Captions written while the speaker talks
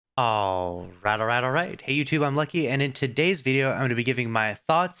All right. Hey YouTube, I'm Lucky, and in today's video, I'm going to be giving my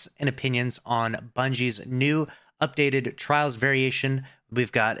thoughts and opinions on Bungie's new updated Trials variation.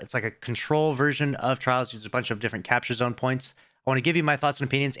 It's like a control version of Trials, uses a bunch of different capture zone points. I want to give you my thoughts and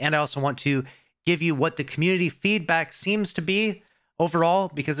opinions, and I also want to give you what the community feedback seems to be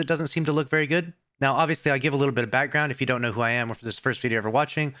overall, because it doesn't seem to look very good. Now, obviously, I'll give a little bit of background if you don't know who I am, or for this first video ever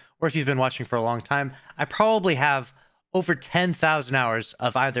watching, or if you've been watching for a long time. I probably have over 10,000 hours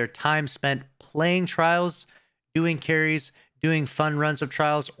of either time spent playing Trials, doing carries, doing fun runs of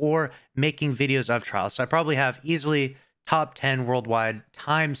Trials, or making videos of Trials. So I probably have easily top 10 worldwide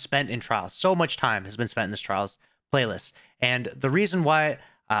time spent in Trials. So much time has been spent in this Trials playlist. And the reason why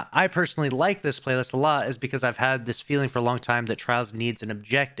I personally like this playlist a lot is because I've had this feeling for a long time that Trials needs an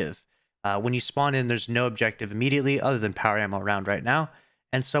objective. When you spawn in, there's no objective immediately other than power ammo around right now.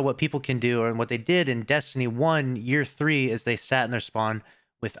 And so what people can do, and what they did in Destiny 1 Year 3, is they sat in their spawn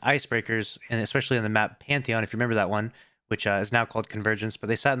with icebreakers, and especially in the map Pantheon, if you remember that one, which is now called Convergence, but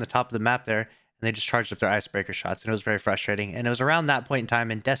they sat in the top of the map there, and they just charged up their icebreaker shots, and it was very frustrating. And it was around that point in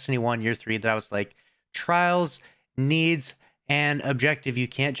time in Destiny 1 Year 3 that I was like, Trials needs an objective. You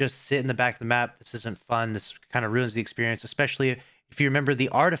can't just sit in the back of the map. This isn't fun. This kind of ruins the experience, especially if you remember the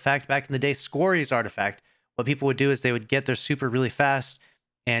artifact back in the day, Scory's artifact. What people would do is they would get their super really fast,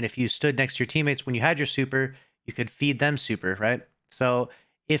 and if you stood next to your teammates when you had your super, you could feed them super, right? So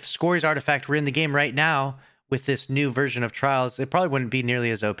if Scory's artifact were in the game right now with this new version of Trials, it probably wouldn't be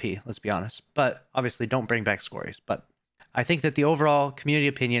nearly as OP, let's be honest. But obviously, don't bring back Scory's. But I think that the overall community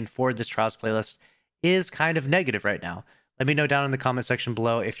opinion for this Trials playlist is kind of negative right now. Let me know down in the comment section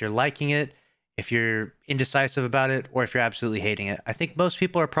below if you're liking it, if you're indecisive about it, or if you're absolutely hating it. I think most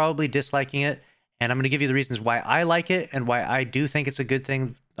people are probably disliking it, and I'm going to give you the reasons why I like it and why I do think it's a good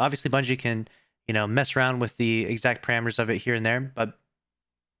thing. Obviously, Bungie can, mess around with the exact parameters of it here and there, but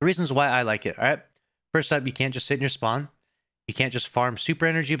the reasons why I like it, all right? First up, you can't just sit in your spawn. You can't just farm super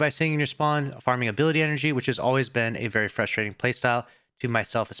energy by sitting in your spawn, farming ability energy, which has always been a very frustrating playstyle to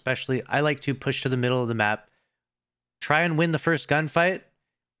myself especially. I like to push to the middle of the map, try and win the first gunfight,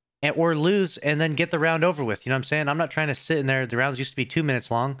 or lose and then get the round over with. You know what I'm saying? I'm not trying to sit in there. The rounds used to be 2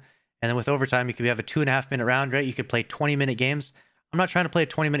 minutes long. And then with overtime, you could have a 2.5-minute round, right? You could play 20-minute games. I'm not trying to play a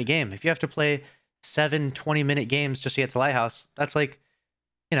 20-minute game. If you have to play 7 20-minute games just to get to Lighthouse, that's like,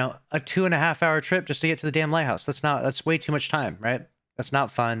 a 2.5-hour trip just to get to the damn Lighthouse. That's way too much time, right? That's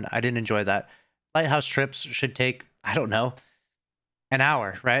not fun. I didn't enjoy that. Lighthouse trips should take, I don't know, an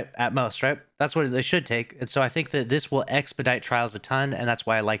hour, right? At most, right? That's what they should take. And so I think that this will expedite Trials a ton, and that's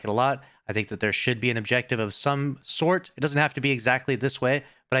why I like it a lot. I think that there should be an objective of some sort. It doesn't have to be exactly this way,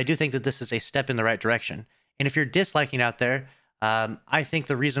 but I do think that this is a step in the right direction. And if you're disliking out there, I think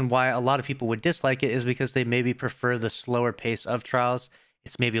the reason why a lot of people would dislike it is because they maybe prefer the slower pace of Trials.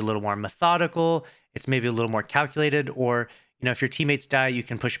 It's maybe a little more methodical. It's maybe a little more calculated. Or, if your teammates die, you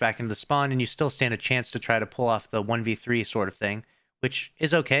can push back into the spawn and you still stand a chance to try to pull off the 1v3 sort of thing, which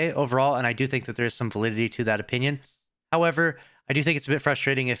is okay overall. And I do think that there's some validity to that opinion. However, I do think it's a bit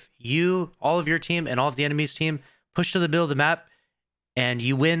frustrating if you, all of your team, and all of the enemy's team push to the middle of the map and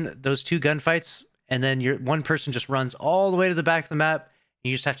you win those 2 gunfights, and then one person just runs all the way to the back of the map. And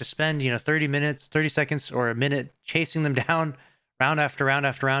you just have to spend, 30 minutes, 30 seconds, or a minute chasing them down round after round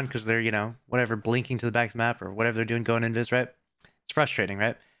after round because they're, whatever, blinking to the back of the map or whatever they're doing going invis, right? It's frustrating,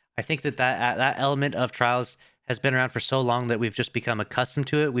 right? I think that element of Trials has been around for so long that we've just become accustomed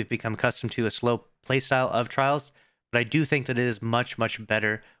to it. We've become accustomed to a slow playstyle of Trials. But I do think that it is much, much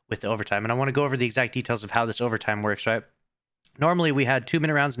better with the overtime. And I want to go over the exact details of how this overtime works, right? Normally, we had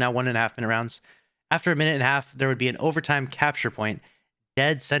 2-minute rounds, now 1.5-minute rounds. After a minute and a half, there would be an overtime capture point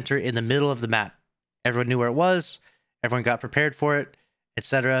dead center in the middle of the map. Everyone knew where it was. Everyone got prepared for it,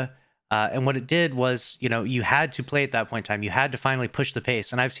 etc. And what it did was, you had to play at that point in time. You had to finally push the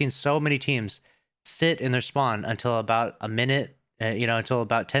pace. And I've seen so many teams sit in their spawn until about a minute, until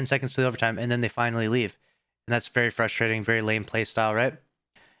about 10 seconds to the overtime, and then they finally leave. And that's very frustrating, very lame play style, right?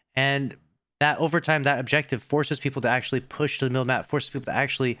 And that overtime, that objective forces people to actually push to the middle map, forces people to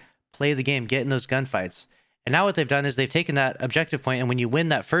actually play the game, get in those gunfights. And now what they've done is they've taken that objective point, and when you win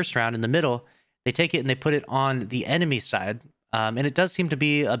that first round in the middle, they take it and they put it on the enemy side. And it does seem to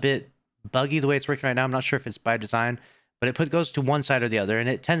be a bit buggy the way it's working right now. I'm not sure if it's by design, but it goes to one side or the other, and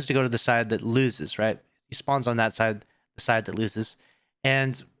it tends to go to the side that loses, right? He spawns on that side, the side that loses.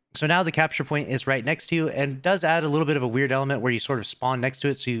 And so now the capture point is right next to you, and does add a little bit of a weird element where you sort of spawn next to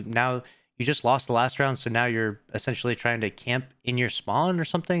it. So you just lost the last round, so now you're essentially trying to camp in your spawn or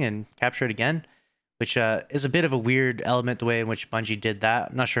something and capture it again, which is a bit of a weird element the way in which Bungie did that.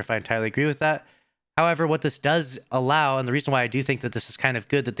 I'm not sure if I entirely agree with that. However, what this does allow, and the reason why I do think that this is kind of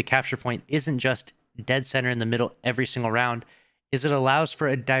good, that the capture point isn't just dead center in the middle every single round, is it allows for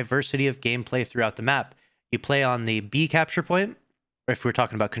a diversity of gameplay throughout the map. You play on the B capture point, or if we're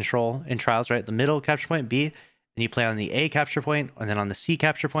talking about control in Trials, right? The middle capture point, B, then you play on the A capture point, and then on the C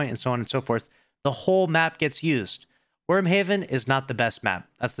capture point, and so on and so forth. The whole map gets used. Wormhaven is not the best map.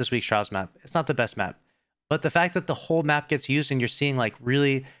 That's this week's Trials map. It's not the best map. But the fact that the whole map gets used and you're seeing like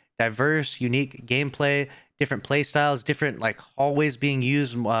really diverse, unique gameplay, different play styles, different like hallways being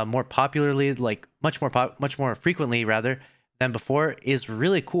used more popularly, like much more frequently rather than before, is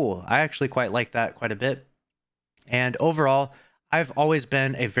really cool. I actually quite like that quite a bit. And overall, I've always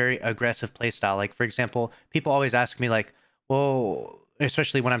been a very aggressive playstyle. Like, for example, people always ask me, like, well,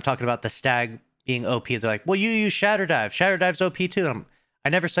 especially when I'm talking about the stag being OP, they're like, well, you use Shatter Dive. Shatter Dive's OP too. I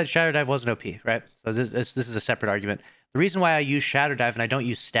never said Shatter Dive wasn't OP, right? So this is a separate argument. The reason why I use Shatter Dive and I don't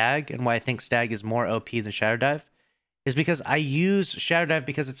use Stag, and why I think Stag is more OP than Shatter Dive, is because I use Shatter Dive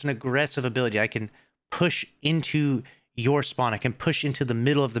because it's an aggressive ability. I can push into your spawn. I can push into the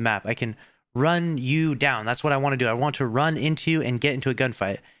middle of the map. I can run you down. That's what I want to do. I want to run into you and get into a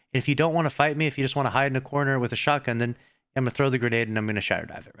gunfight. And if you don't want to fight me, if you just want to hide in a corner with a shotgun, then I'm going to throw the grenade and I'm going to Shatter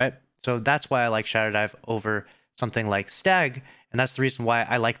Dive it, right? So that's why I like Shatter Dive over something like Stag. And that's the reason why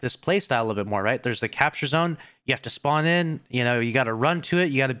I like this playstyle a little bit more, right? There's the capture zone. You have to spawn in. You know, you got to run to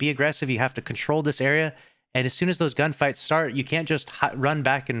it. You got to be aggressive. You have to control this area. And as soon as those gunfights start, you can't just run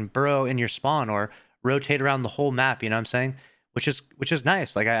back and burrow in your spawn or rotate around the whole map. You know what I'm saying? Which is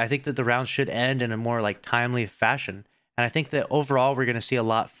nice. Like, I think that the rounds should end in a more like timely fashion. And I think that overall we're going to see a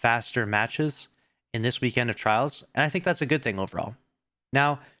lot faster matches in this weekend of Trials. And I think that's a good thing overall.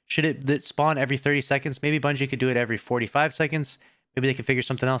 Now, should it spawn every 30 seconds? Maybe Bungie could do it every 45 seconds. Maybe they could figure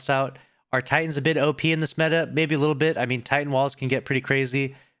something else out. Are Titans a bit OP in this meta? Maybe a little bit. I mean, Titan walls can get pretty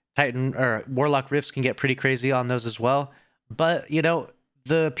crazy. Titan or Warlock rifts can get pretty crazy on those as well. But, you know,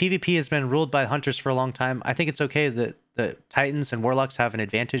 the PvP has been ruled by hunters for a long time. I think it's okay that the Titans and Warlocks have an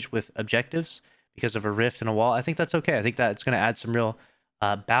advantage with objectives because of a rift and a wall. I think that's okay. I think that it's going to add some real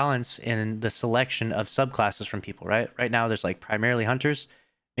balance in the selection of subclasses from people, right? Right now, there's like primarily hunters.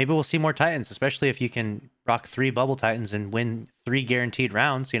 Maybe we'll see more Titans, especially if you can rock 3 bubble Titans and win 3 guaranteed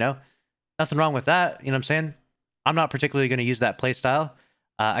rounds, you know? Nothing wrong with that, you know what I'm saying? I'm not particularly going to use that playstyle.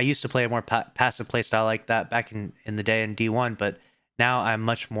 I used to play a more passive playstyle like that back in the day in D1, but now I'm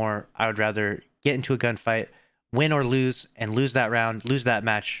much more, I would rather get into a gunfight, win or lose, and lose that round, lose that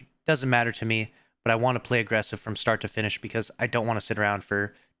match. Doesn't matter to me, but I want to play aggressive from start to finish because I don't want to sit around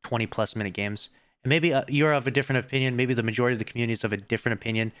for 20+ minute games. And maybe you're of a different opinion. Maybe the majority of the community is of a different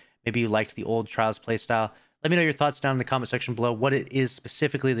opinion. Maybe you liked the old Trials playstyle. Let me know your thoughts down in the comment section below, what it is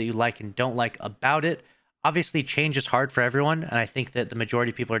specifically that you like and don't like about it. Obviously, change is hard for everyone, and I think that the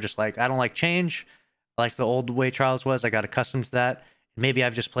majority of people are just like, I don't like change. I like the old way Trials was. I got accustomed to that. Maybe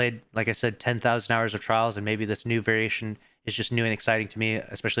I've just played, like I said, 10,000 hours of Trials, and maybe this new variation is just new and exciting to me,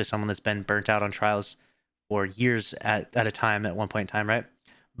 especially someone that's been burnt out on Trials for years at a time, at one point in time, right?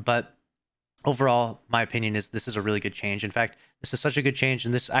 But overall, my opinion is this is a really good change. In fact, this is such a good change,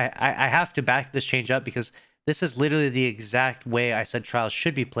 and this I have to back this change up because this is literally the exact way I said Trials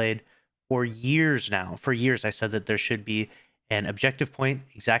should be played for years now. For years, I said that there should be an objective point,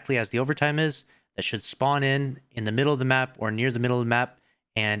 exactly as the overtime is, that should spawn in the middle of the map or near the middle of the map,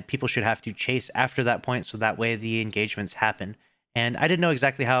 and people should have to chase after that point so that way the engagements happen. And I didn't know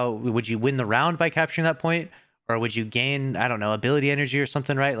exactly how, would you win the round by capturing that point? Or would you gain, I don't know, ability energy or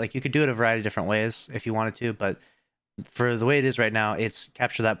something, right? Like, you could do it a variety of different ways if you wanted to, but for the way it is right now, it's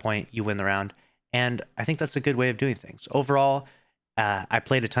capture that point, you win the round. And I think that's a good way of doing things. Overall, I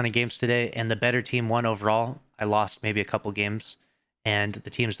played a ton of games today, and the better team won overall. I lost maybe a couple games, and the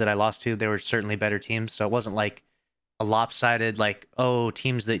teams that I lost to, they were certainly better teams. So it wasn't like a lopsided, like, oh,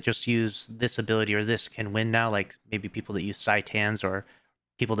 teams that just use this ability or this can win now, like maybe people that use Saitans or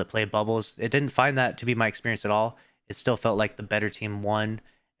people that play bubbles. It didn't find that to be my experience at all. It still felt like the better team won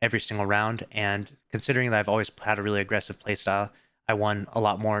every single round. And considering that I've always had a really aggressive playstyle, I won a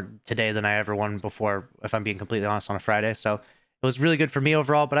lot more today than I ever won before, if I'm being completely honest, on a Friday. So it was really good for me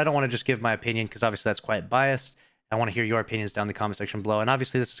overall, but I don't want to just give my opinion because obviously that's quite biased. I want to hear your opinions down in the comment section below. And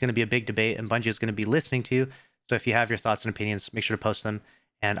obviously this is going to be a big debate, and Bungie is going to be listening to you. So if you have your thoughts and opinions, make sure to post them,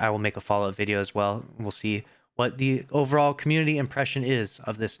 and I will make a follow-up video as well. We'll see what the overall community impression is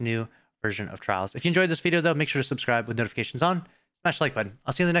of this new version of Trials. If you enjoyed this video, though, make sure to subscribe with notifications on. Smash the like button.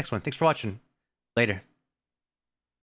 I'll see you in the next one. Thanks for watching. Later.